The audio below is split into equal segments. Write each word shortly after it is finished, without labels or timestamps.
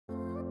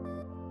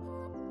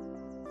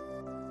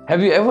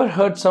Have you ever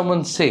heard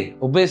someone say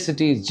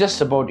obesity is just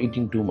about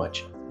eating too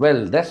much?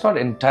 Well, that's not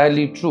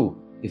entirely true.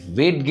 If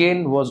weight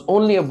gain was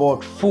only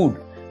about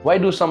food, why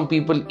do some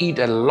people eat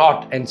a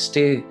lot and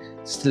stay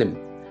slim,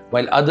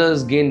 while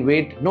others gain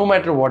weight no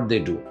matter what they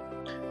do?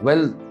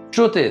 Well,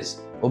 truth is,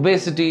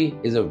 obesity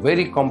is a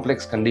very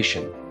complex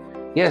condition.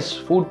 Yes,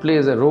 food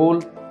plays a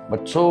role,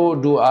 but so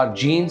do our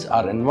genes,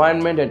 our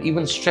environment, and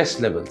even stress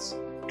levels.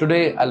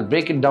 Today, I'll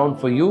break it down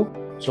for you,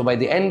 so by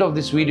the end of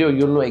this video,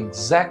 you'll know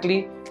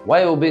exactly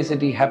why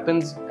obesity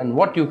happens and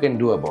what you can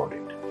do about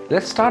it.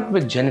 Let's start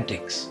with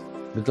genetics,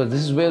 because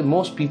this is where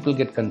most people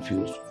get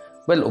confused.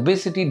 Well,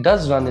 obesity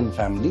does run in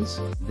families.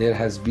 There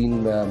has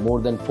been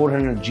more than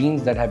 400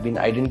 genes that have been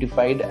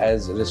identified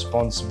as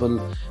responsible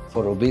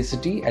for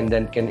obesity and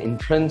then can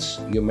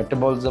influence your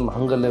metabolism,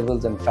 hunger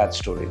levels, and fat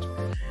storage.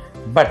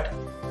 But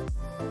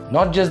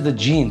not just the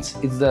genes,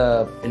 it's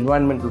the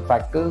environmental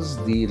factors,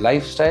 the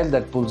lifestyle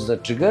that pulls the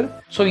trigger.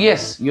 So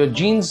yes, your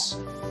genes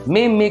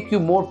may make you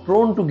more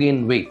prone to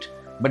gain weight,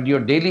 but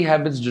your daily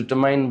habits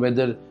determine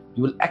whether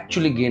you will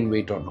actually gain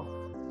weight or not.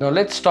 Now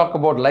let's talk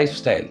about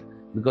lifestyle,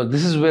 because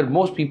this is where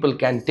most people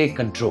can take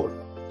control.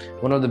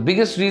 One of the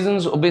biggest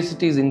reasons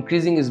obesity is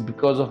increasing is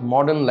because of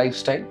modern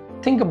lifestyle.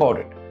 Think about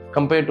it.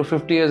 Compared to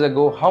 50 years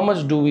ago, how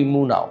much do we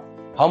move now?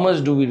 How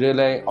much do we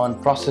rely on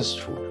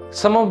processed food?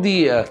 Some of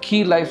the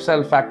key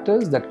lifestyle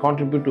factors that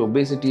contribute to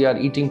obesity are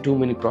eating too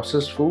many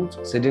processed foods,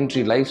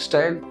 sedentary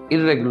lifestyle,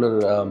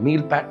 irregular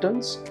meal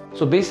patterns.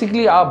 So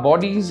basically our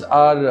bodies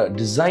are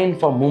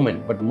designed for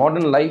movement, but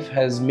modern life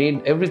has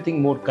made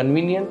everything more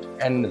convenient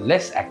and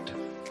less active.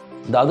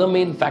 The other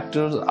main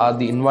factors are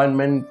the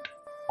environment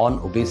on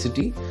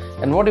obesity.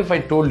 And what if I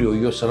told you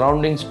your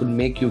surroundings could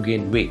make you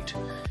gain weight?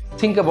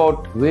 Think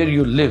about where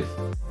you live.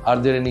 Are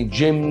there any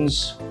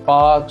gyms,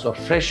 parks, or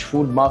fresh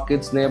food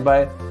markets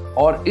nearby?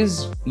 Or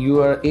is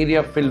your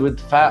area filled with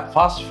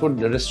fast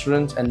food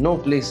restaurants and no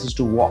places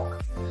to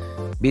walk?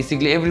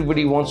 Basically,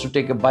 everybody wants to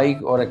take a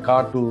bike or a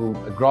car to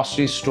a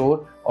grocery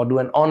store or do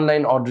an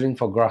online ordering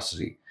for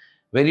grocery.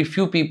 Very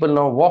few people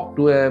now walk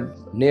to a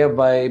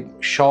nearby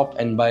shop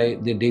and buy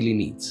their daily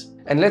needs.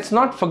 And let's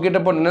not forget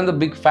about another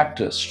big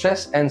factor,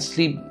 stress and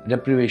sleep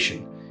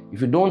deprivation.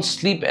 If you don't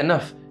sleep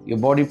enough, your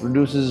body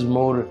produces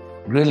more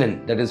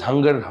ghrelin, that is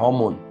hunger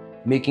hormone,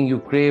 making you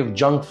crave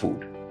junk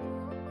food.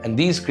 And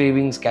these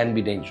cravings can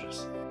be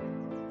dangerous.